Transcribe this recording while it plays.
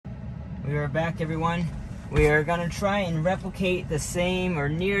We are back, everyone. We are gonna try and replicate the same or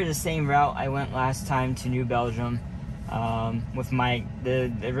near the same route I went last time to New Belgium. With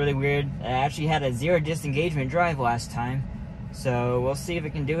the really weird, I actually had a 0 disengagement drive last time, so we'll see if it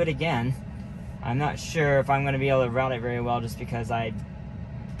can do it again. I'm not sure if I'm gonna be able to route it very well, just because I'm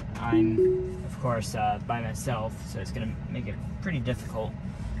of course by myself, so it's gonna make it pretty difficult.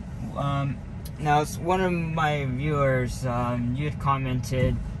 Now, it's one of my viewers, you had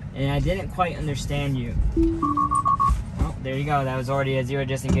commented, and I didn't quite understand you. Oh, there you go. That was already a 0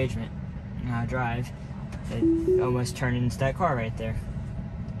 disengagement drive. It almost turned into that car right there.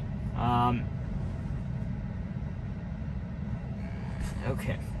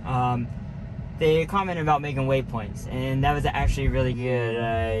 Okay. They commented about making waypoints, and that was actually really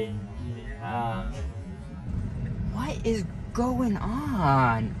good. What is going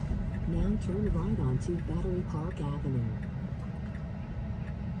on? Now turn right onto Battery Park Avenue.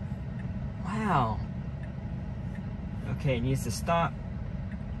 Wow. Okay, it needs to stop.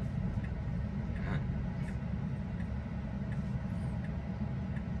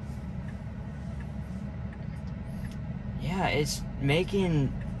 Yeah, it's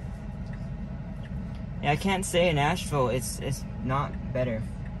making... Yeah, I can't say in Asheville it's not better.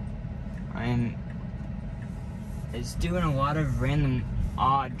 It's doing a lot of random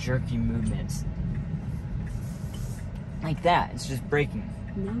odd jerky movements. Like that, it's just braking.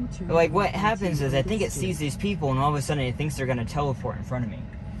 Like, what happens is I think it sees these people and all of a sudden it thinks they're gonna teleport in front of me.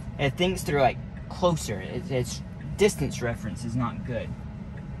 It thinks they're like closer. Its distance reference is not good.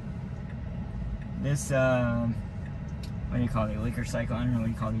 This what do you call it? Liquor cycle? I don't know what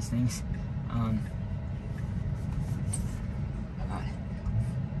you call these things.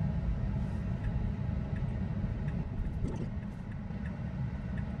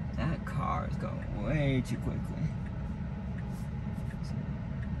 That car is going way too quickly.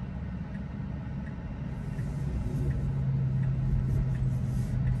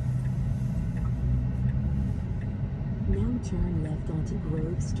 Now turn left onto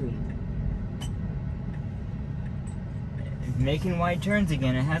Grove Street. Making wide turns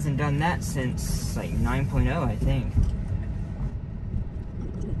again. It hasn't done that since like 9.0, I think.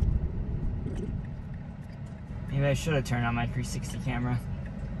 Maybe I should have turned on my 360 camera.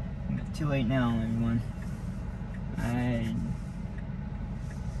 But too late now, everyone.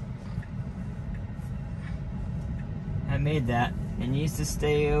 I made that. It needs to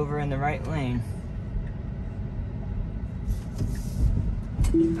stay over in the right lane.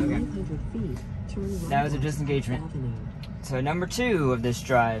 Okay. That was a disengagement. So number 2 of this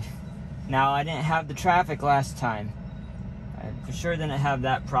drive. Now, I didn't have the traffic last time. I for sure didn't have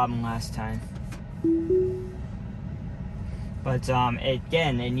that problem last time. But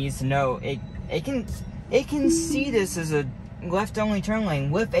again, it needs to know it can see this as a left only turn lane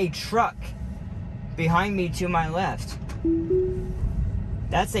with a truck behind me to my left.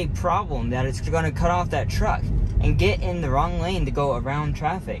 That's a problem, that it's going to cut off that truck and get in the wrong lane to go around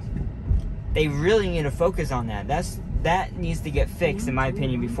traffic. They really need to focus on that. That needs to get fixed, in my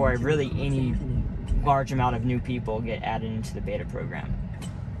opinion, before any large amount of new people get added into the beta program.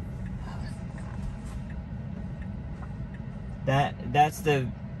 That's the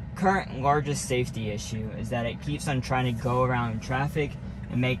current largest safety issue, is that it keeps on trying to go around traffic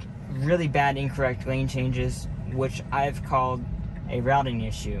and make really bad incorrect lane changes, which I've called a routing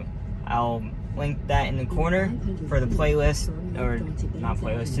issue. I'll link that in the corner for the playlist, or not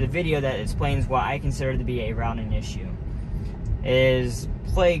playlist, to the video that explains what I consider to be a routing issue. It is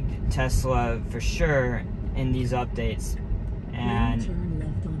plagued Tesla for sure in these updates, and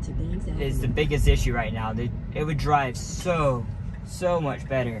is the biggest issue right now. It would drive so much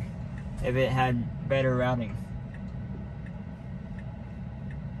better if it had better routing.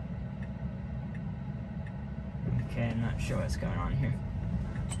 Okay, I'm not sure what's going on here.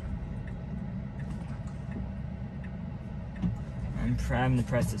 I'm having to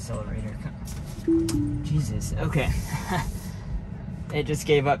press the accelerator. Jesus, okay. It just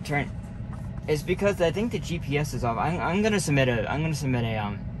gave up turn. It's because I think the GPS is off. I'm gonna submit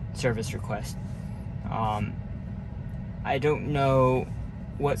a service request. I don't know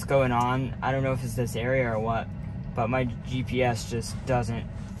what's going on. I don't know if it's this area or what, but my GPS just doesn't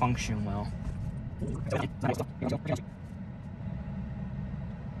function well.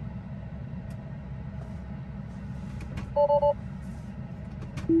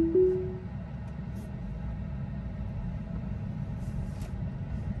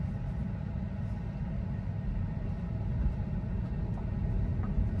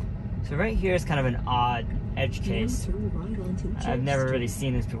 So right here is kind of an odd edge case. I've never really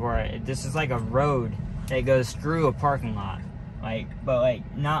seen this before. This is like a road that goes through a parking lot. But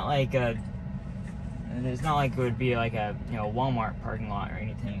not like a. It's not like it would be like a Walmart parking lot or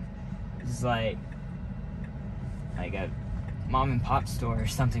anything. It's like a mom and pop store or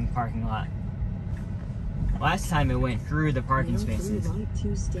something parking lot. Last time it went through the parking spaces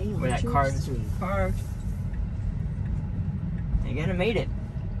where that car was parked. Again, it made it.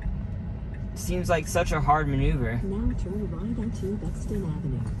 Seems like such a hard maneuver. Now turn right onto Buxton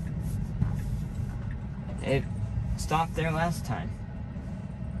Avenue. It stopped there last time.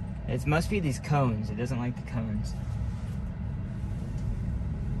 It must be these cones. It doesn't like the cones.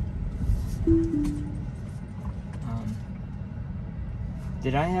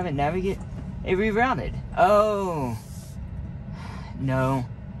 Did I have it navigate? It rerouted. Oh. No.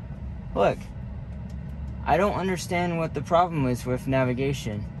 Look. I don't understand what the problem is with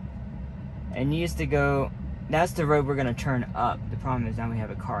navigation. It needs to go... That's the road we're going to turn up. The problem is now we have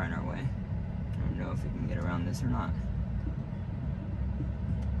a car in our way. I don't know if we can get around this or not.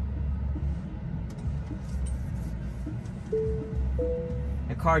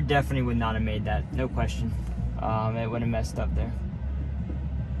 The car definitely would not have made that. No question. It would have messed up there.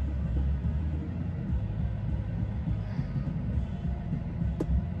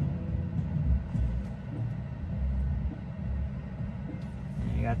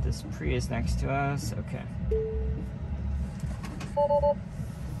 You got this Prius next to us. Okay.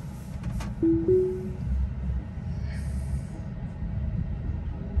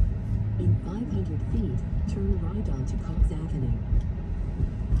 In 500 feet, turn right onto Cox Avenue.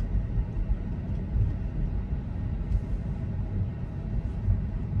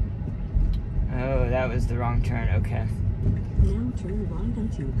 Oh, that was the wrong turn. Okay. Now turn right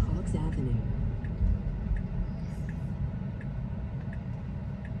onto Cox Avenue.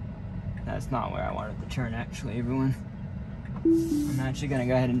 That's not where I wanted to turn, actually, everyone. I'm actually going to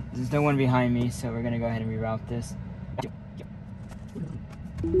go ahead and... There's no one behind me, so we're going to go ahead and reroute this.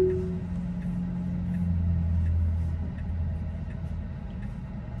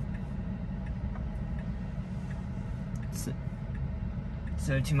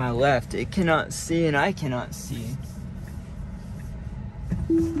 So to my left, it cannot see and I cannot see.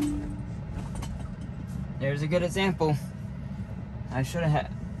 There's a good example. I should have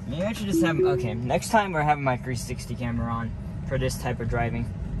had... Maybe I should just have... Okay, next time we're having my 360 camera on for this type of driving.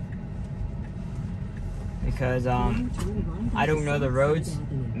 Because, I don't know the roads.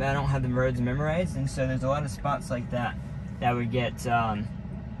 I don't have the roads memorized, and so there's a lot of spots like that that would get caught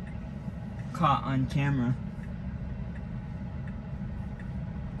on camera.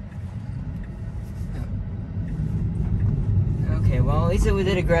 Okay, well, at least it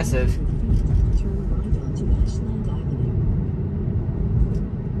did aggressive. Turn right onto Ashland Avenue.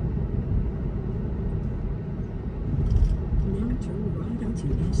 Now turn right onto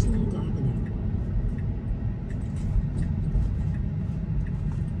Ashland Avenue.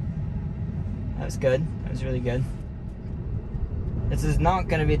 That was good. That was really good. This is not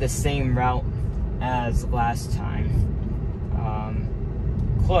going to be the same route as last time.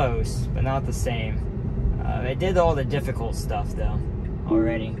 Close, but not the same. It did all the difficult stuff, though,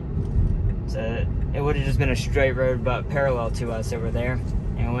 already. So it would have just been a straight road, but parallel to us over there.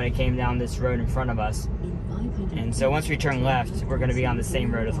 And when it came down this road in front of us. And so once we turn left, we're going to be on the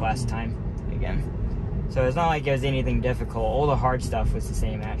same road as last time again. So it's not like it was anything difficult. All the hard stuff was the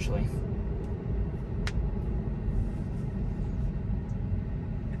same, actually.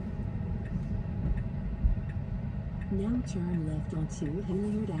 Now turn left onto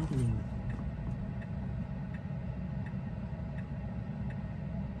Hilliard Avenue.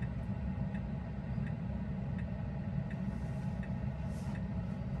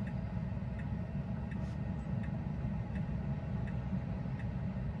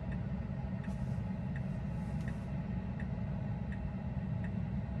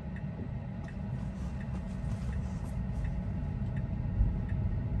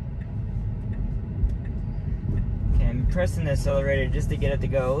 Pressing the accelerator just to get it to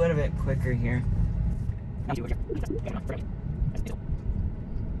go a little bit quicker here.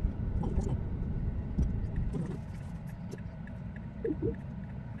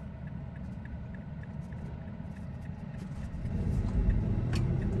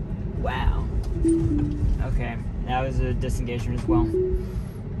 Wow. Okay, that was a disengagement as well.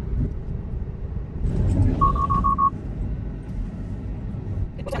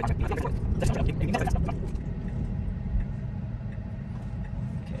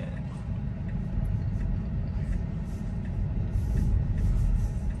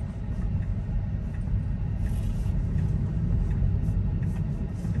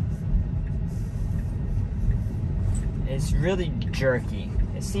 It's really jerky.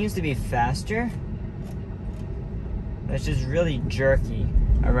 It seems to be faster, It's just really jerky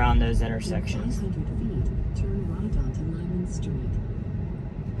around those intersections. 500 feet, turn right onto Lyman Street.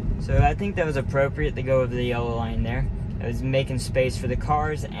 So I think that was appropriate to go over the yellow line there. It was making space for the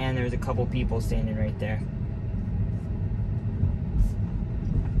cars, and there was a couple people standing right there.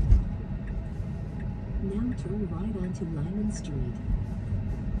 Now turn right onto Lyman Street.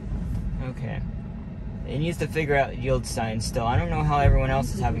 Okay. It needs to figure out yield signs still. I don't know how everyone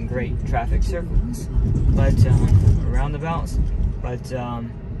else is having great traffic circles, but roundabouts. But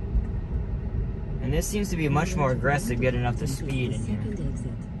and this seems to be much more aggressive, good enough to speed in here.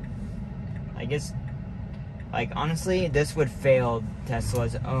 I guess, like, honestly, this would fail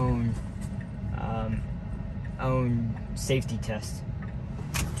Tesla's own safety test.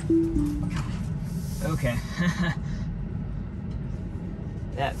 Okay.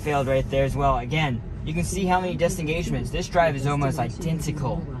 That failed right there as well. Again, you can see how many disengagements. This drive is almost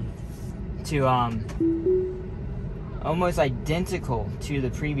identical to the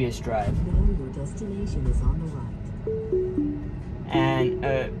previous drive. Now your destination is on the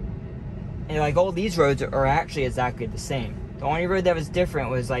right. And like all these roads are actually exactly the same. The only road that was different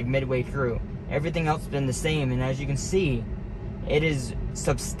was like midway through. Everything else has been the same, and as you can see, it is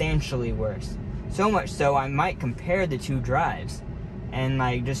substantially worse. So much so I might compare the two drives and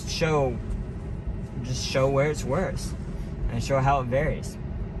like just show where it's worse and show how it varies.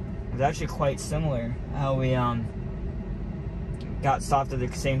 It's actually quite similar how we got stopped at the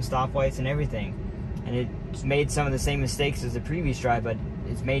same stoplights and everything, and it's made some of the same mistakes as the previous drive, but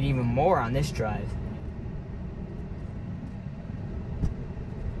it's made even more on this drive.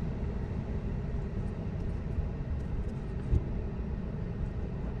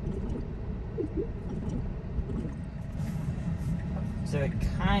 So it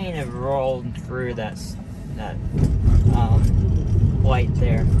kind of rolled through that light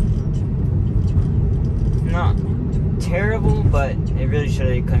there. Not terrible, but it really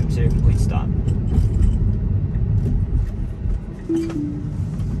should have come to a complete stop.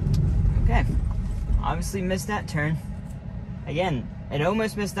 Okay, obviously missed that turn. Again, it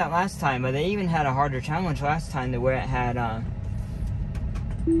almost missed that last time, but they even had a harder challenge last time to where it had a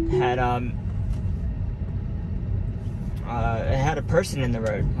person in the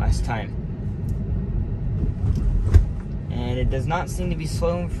road last time. And it does not seem to be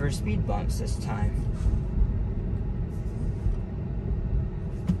slowing for speed bumps this time.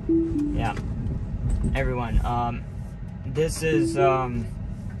 Yeah. Everyone, this is, let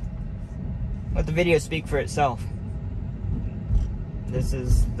the video speak for itself. This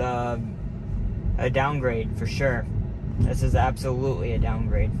is a downgrade for sure. This is absolutely a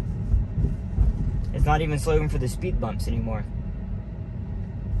downgrade. It's not even slowing for the speed bumps anymore.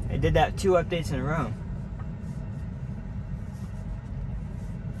 I did that 2 updates in a row.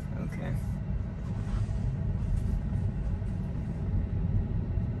 Okay.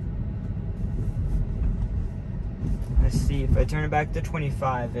 Let's see if I turn it back to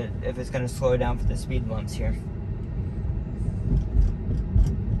 25, if it's going to slow down for the speed bumps here.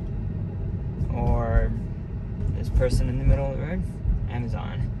 Or this person in the middle of the road.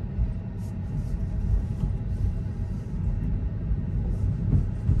 Amazon.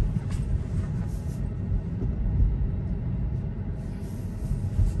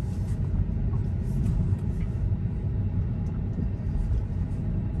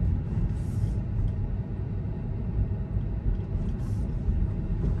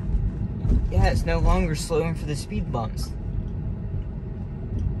 Yeah, it's no longer slowing for the speed bumps.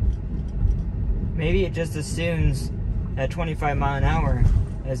 Maybe it just assumes that 25 mile an hour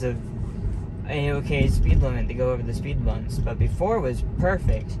is a okay speed limit to go over the speed bumps, but before it was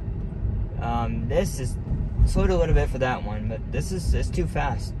perfect. This is slowed a little bit for that one, but this is too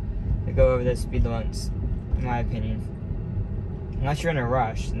fast to go over the speed bumps, in my opinion. Unless you're in a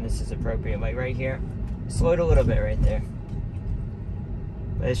rush, then this is appropriate. Like right here, slowed a little bit right there.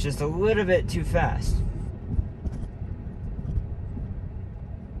 But it's just a little bit too fast.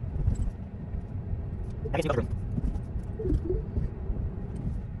 Okay,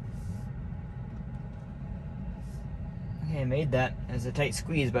 made that. It was a tight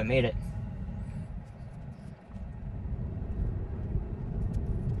squeeze, but made it.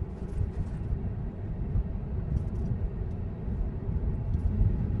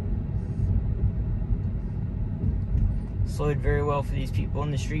 Slowed very well for these people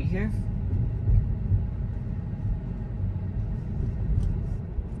in the street here.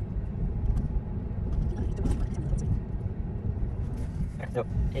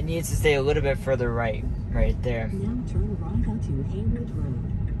 It needs to stay a little bit further right there. Now turn right onto Haywood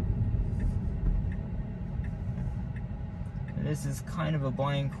Road. And this is kind of a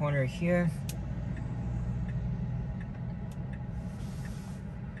blind corner here.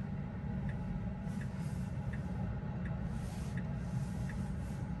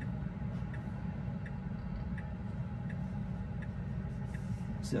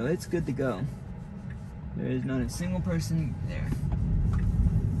 so it's good to go. There is not a single person there.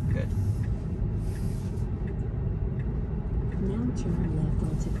 Good. Now turn left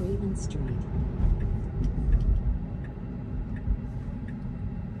onto Craven Street.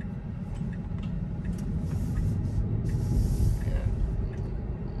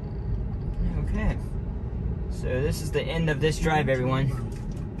 Okay. So this is the end of this drive, everyone.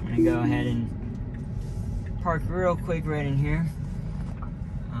 I'm gonna go ahead and park real quick right in here,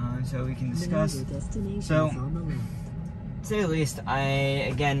 so we can discuss. So, to say the least, I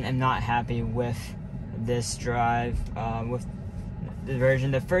again am not happy with this drive. With the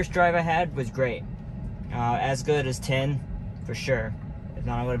version, the first drive I had was great, as good as 10 for sure, if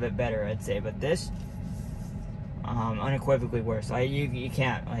not a little bit better, I'd say. But this, unequivocally worse. You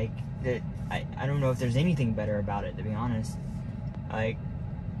can't like that. I don't know if there's anything better about it, to be honest. Like,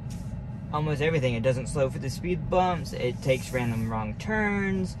 almost everything. It doesn't slow for the speed bumps. It takes random wrong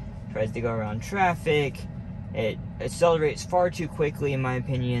turns. Tries to go around traffic. It accelerates far too quickly, in my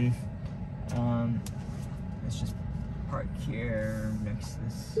opinion. Let's just park here next to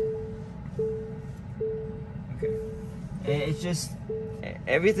this. Okay. It's just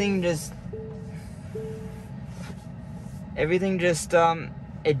everything just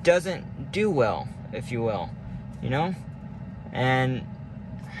it doesn't do well, if you will, you know? And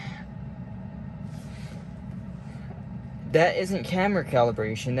that isn't camera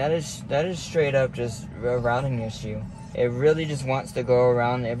calibration. That is straight up just a routing issue. It really just wants to go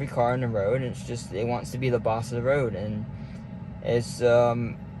around every car on the road, and it wants to be the boss of the road, and it's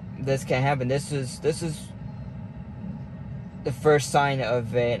this can't happen. This is the first sign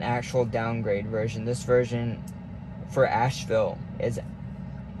of an actual downgrade version. This version for Asheville is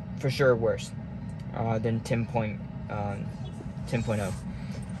for sure worse than 10.0.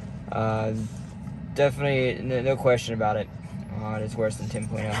 Definitely, no question about it. It is worse than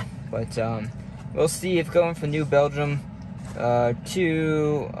 10.0. But we'll see if going from New Belgium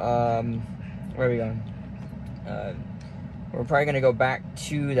to where are we going? We're probably gonna go back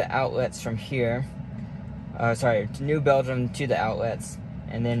to the outlets from here. Sorry, to New Belgium to the outlets,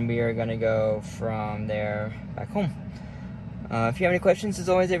 and then we are gonna go from there back home. If you have any questions, as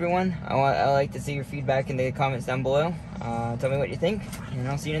always, everyone, I like to see your feedback in the comments down below. Tell me what you think, and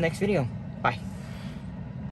I'll see you in the next video. Bye.